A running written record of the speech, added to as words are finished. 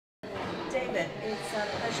it. It's a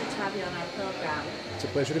pleasure to have you on our program. It's a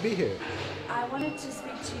pleasure to be here. I wanted to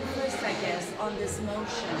speak to you first, I guess, on this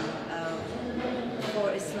motion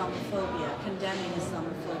for Islamophobia, condemning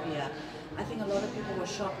Islamophobia. I think a lot of people were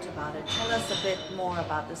shocked about it. Tell us a bit more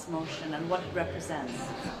about this motion and what it represents.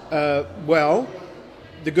 Well,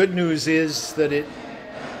 the good news is that it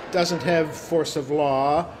doesn't have force of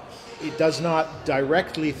law. It does not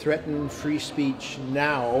directly threaten free speech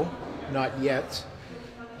now, not yet.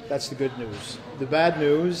 That's the good news. The bad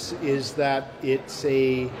news is that it's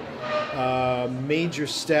a major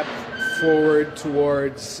step forward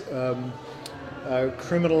towards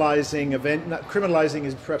criminalizing not criminalizing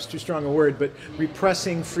is perhaps too strong a word, but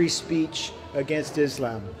repressing free speech against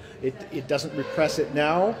Islam. It doesn't repress it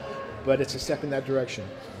now, but it's a step in that direction.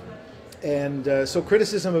 And so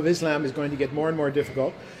criticism of Islam is going to get more and more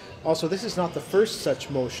difficult. Also, this is not the first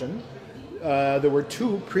such motion. There were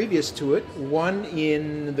two previous to it, one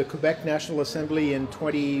in the Quebec National Assembly in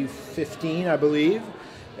 2015, I believe,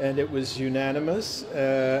 and it was unanimous,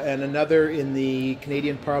 and another in the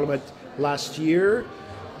Canadian Parliament last year,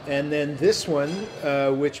 and then this one,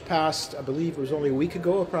 which passed, I believe it was only a week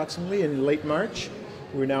ago approximately, in late March.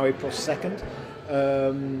 We're now April 2nd.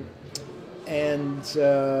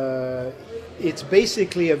 It's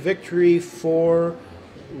basically a victory for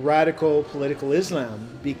radical political Islam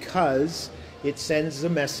because it sends a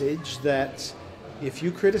message that if you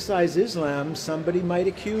criticize Islam, somebody might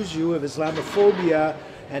accuse you of Islamophobia,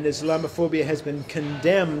 and Islamophobia has been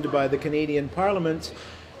condemned by the Canadian Parliament,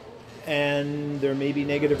 and there may be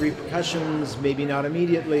negative repercussions, maybe not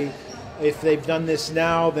immediately. If they've done this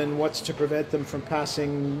now, then what's to prevent them from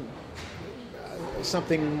passing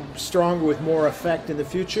something stronger with more effect in the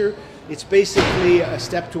future? It's basically a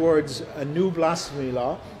step towards a new blasphemy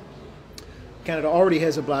law. Canada already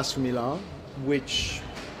has a blasphemy law, which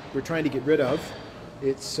we're trying to get rid of.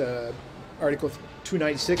 It's Article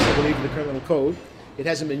 296, I believe, of the Criminal Code. It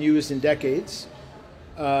hasn't been used in decades.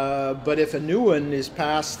 But if a new one is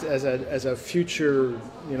passed as a future,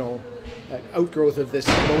 outgrowth of this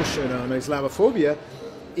motion on Islamophobia,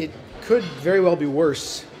 it could very well be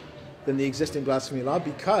worse than the existing blasphemy law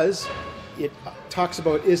because it talks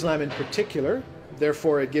about Islam in particular.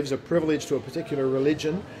 Therefore, it gives a privilege to a particular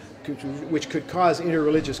religion, which could cause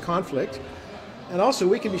interreligious conflict. And also,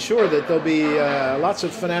 we can be sure that there'll be lots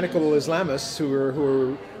of fanatical Islamists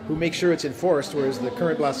who make sure it's enforced, whereas the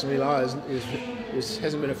current blasphemy law hasn't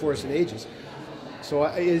been enforced in ages. So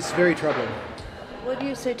it's very troubling. What do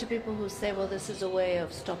you say to people who say, well, this is a way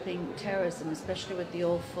of stopping terrorism, especially with the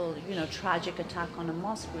awful, tragic attack on a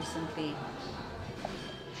mosque recently?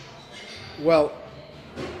 Well,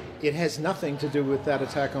 it has nothing to do with that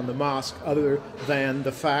attack on the mosque other than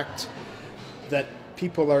the fact that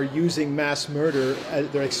people are using mass murder,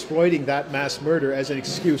 they're exploiting that mass murder as an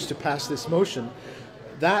excuse to pass this motion.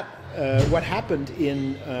 That, what happened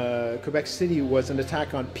in Quebec City was an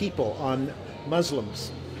attack on people, on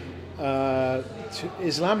Muslims.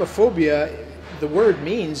 Islamophobia, the word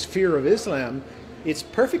means fear of Islam. It's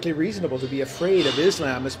perfectly reasonable to be afraid of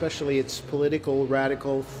Islam, especially its political,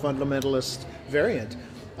 radical, fundamentalist variant.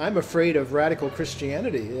 I'm afraid of radical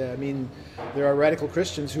Christianity. I mean, there are radical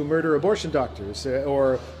Christians who murder abortion doctors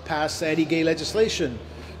or pass anti-gay legislation,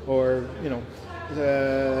 or,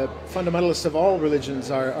 the fundamentalists of all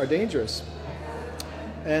religions are dangerous.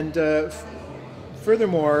 And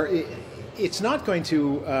furthermore, it's not going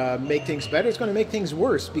to make things better. It's going to make things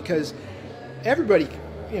worse because everybody,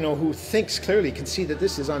 who thinks clearly can see that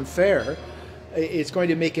this is unfair. It's going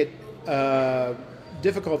to make it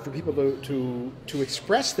difficult for people to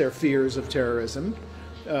express their fears of terrorism,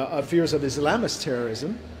 fears of Islamist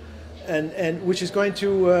terrorism, and which is going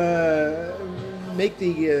to make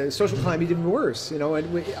the social climate even worse. And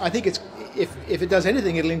I think if it does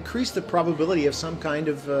anything, it'll increase the probability of some kind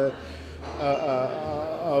of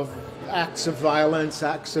acts of violence,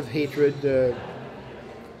 acts of hatred,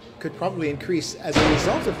 could probably increase as a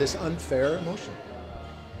result of this unfair motion.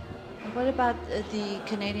 What about the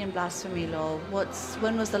Canadian blasphemy law?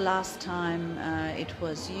 When was the last time it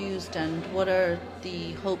was used, and what are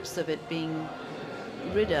the hopes of it being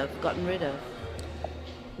gotten rid of?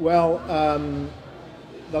 Well,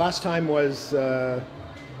 the last time was I'm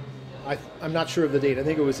not sure of the date. I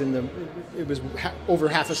think it was over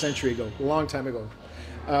half a century ago, a long time ago.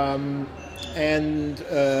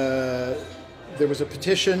 There was a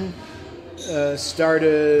petition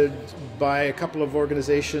started by a couple of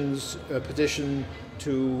organizations, a petition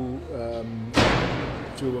to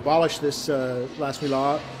abolish this blasphemy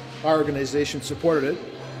law. Our organization supported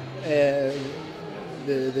it,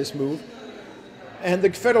 this move. And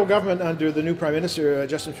the federal government under the new Prime Minister,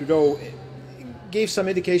 Justin Trudeau, gave some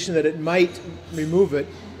indication that it might remove it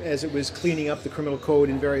as it was cleaning up the criminal code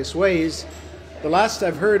in various ways. The last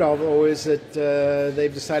I've heard, although, is that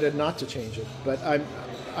they've decided not to change it, but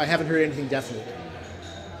I haven't heard anything definite.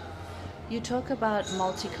 You talk about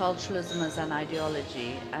multiculturalism as an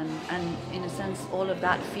ideology, and in a sense, all of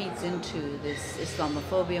that feeds into this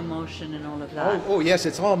Islamophobia motion and all of that. Oh yes,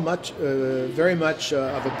 it's all very much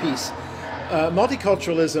of a piece.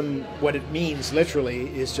 Multiculturalism, what it means literally,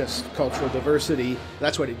 is just cultural diversity.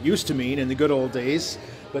 That's what it used to mean in the good old days,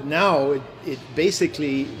 but now it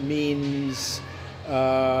basically means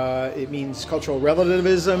cultural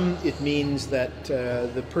relativism. It means that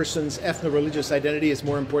the person's ethno-religious identity is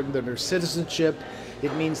more important than their citizenship.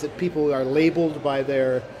 It means that people are labeled by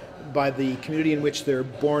the community in which they're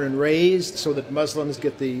born and raised, so that Muslims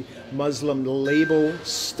get the Muslim label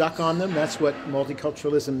stuck on them. That's what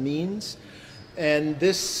multiculturalism means. And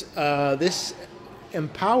this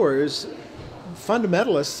empowers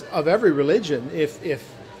fundamentalists of every religion.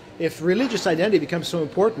 If religious identity becomes so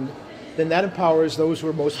important, then that empowers those who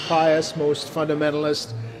are most pious, most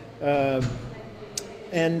fundamentalist.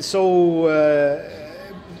 And so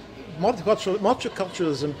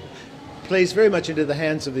multiculturalism plays very much into the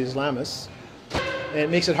hands of the Islamists. And it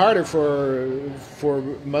makes it harder for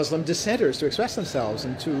Muslim dissenters to express themselves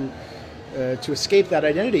and to escape that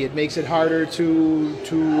identity. It makes it harder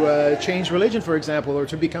to change religion, for example, or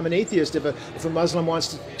to become an atheist. If a Muslim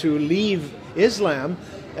wants to leave Islam,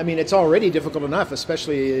 I mean, it's already difficult enough,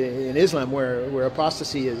 especially in Islam, where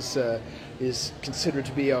apostasy is considered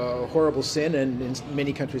to be a horrible sin and in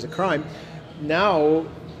many countries a crime. Now,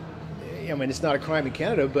 I mean, it's not a crime in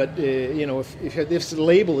Canada, but if the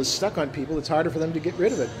label is stuck on people, it's harder for them to get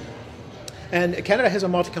rid of it. And Canada has a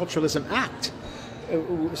Multiculturalism Act.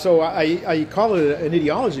 So I call it an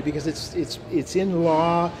ideology because it's in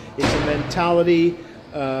law. It's a mentality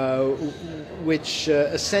which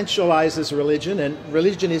essentializes religion, and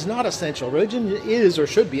religion is not essential. Religion is or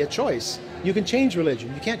should be a choice. You can change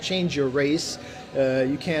religion. You can't change your race.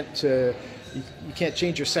 You can't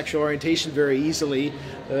change your sexual orientation very easily.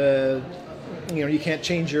 You can't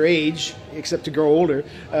change your age except to grow older.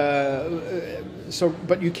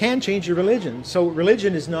 But you can change your religion. So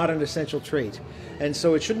religion is not an essential trait, and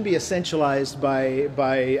so it shouldn't be essentialized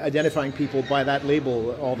by identifying people by that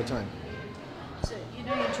label all the time. So, you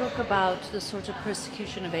talk about the sort of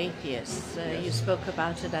persecution of atheists. You spoke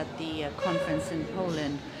about it at the conference in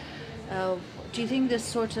Poland. Do you think this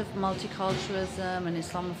sort of multiculturalism and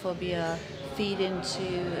Islamophobia feed into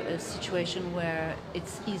a situation where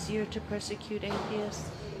it's easier to persecute atheists?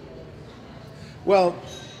 Well,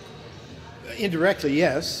 indirectly,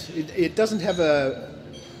 yes. It doesn't have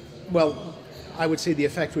I would say the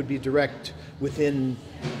effect would be direct within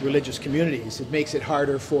religious communities. It makes it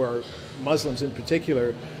harder for Muslims in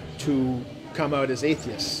particular to come out as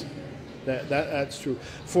atheists. That's true.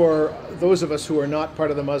 For those of us who are not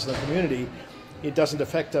part of the Muslim community, it doesn't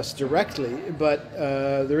affect us directly, but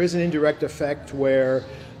there is an indirect effect where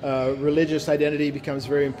religious identity becomes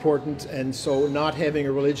very important, and so not having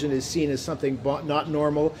a religion is seen as something not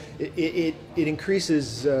normal. It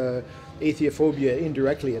increases atheophobia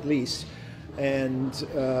indirectly, at least. And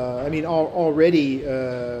already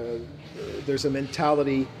there's a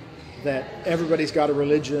mentality that everybody's got a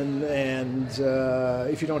religion, and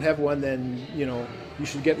if you don't have one, then you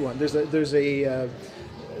should get one. There's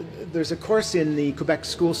a course in the Quebec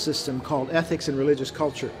school system called Ethics and Religious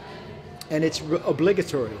Culture, and it's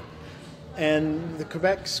obligatory. And the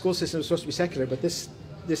Quebec school system is supposed to be secular, but this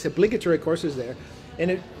obligatory course is there,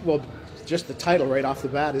 and just the title right off the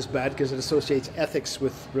bat is bad because it associates ethics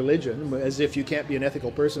with religion, as if you can't be an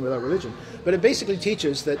ethical person without religion. But it basically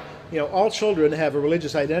teaches that all children have a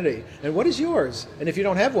religious identity, and what is yours? And if you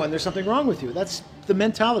don't have one, there's something wrong with you. That's the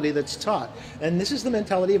mentality that's taught, and this is the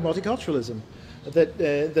mentality of multiculturalism.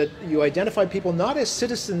 That you identify people not as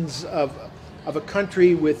citizens of a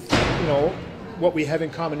country with what we have in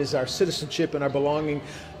common is our citizenship and our belonging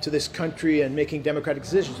to this country and making democratic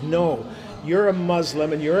decisions. No, you're a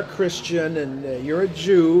Muslim and you're a Christian and you're a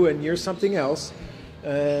Jew and you're something else,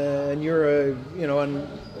 and you're a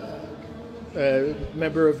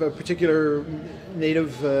member of a particular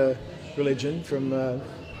native religion from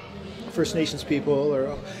First Nations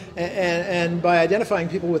people, and by identifying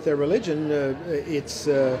people with their religion,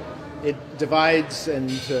 it divides and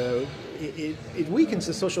it weakens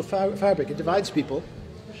the social fabric. It divides people,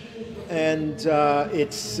 and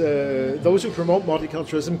it's those who promote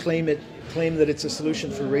multiculturalism claim that it's a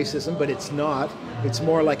solution for racism, but it's not. It's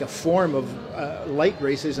more like a form of light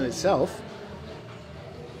racism itself.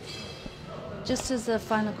 Just as a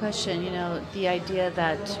final question, you know, the idea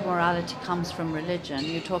that morality comes from religion,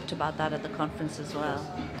 you talked about that at the conference as well.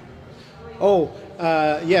 Oh,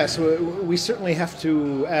 yes, we certainly have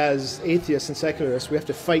to, as atheists and secularists, we have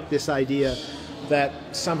to fight this idea that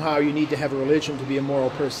somehow you need to have a religion to be a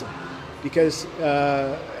moral person. Because,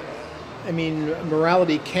 I mean,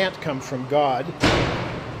 morality can't come from God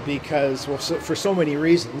because, well, for so many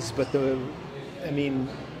reasons, but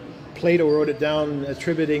Plato wrote it down,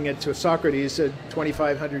 attributing it to Socrates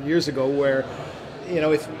 2,500 years ago, where, you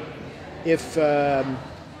know, if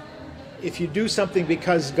you do something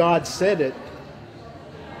because God said it,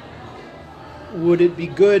 would it be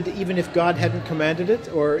good even if God hadn't commanded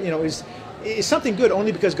it? Or, you know, is something good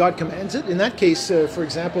only because God commands it? In that case, for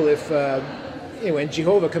example, if when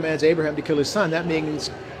Jehovah commands Abraham to kill his son, that means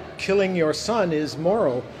killing your son is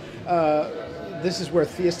moral. This is where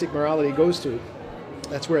theistic morality goes to.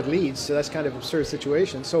 That's where it leads. So that's kind of an absurd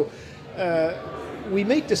situation. So we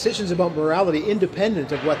make decisions about morality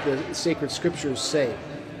independent of what the sacred scriptures say.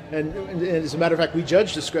 And as a matter of fact, we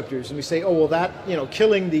judge the scriptures and we say, oh, well, that, you know,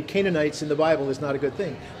 killing the Canaanites in the Bible is not a good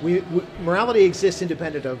thing. Morality exists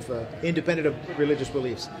independent of religious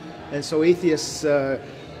beliefs. And so atheists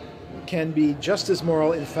can be just as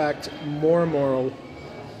moral, in fact, more moral,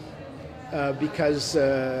 because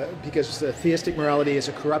theistic morality is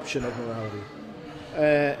a corruption of morality.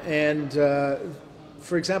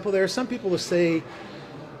 For example, there are some people who say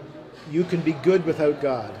you can be good without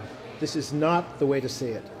God. This is not the way to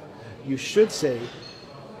say it. You should say,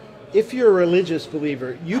 if you're a religious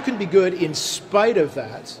believer, you can be good in spite of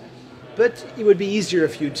that, but it would be easier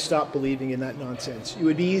if you'd stop believing in that nonsense. It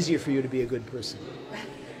would be easier for you to be a good person.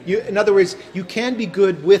 In other words, you can be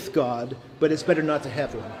good with God, but it's better not to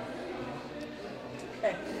have one.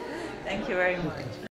 Okay. Thank you very much.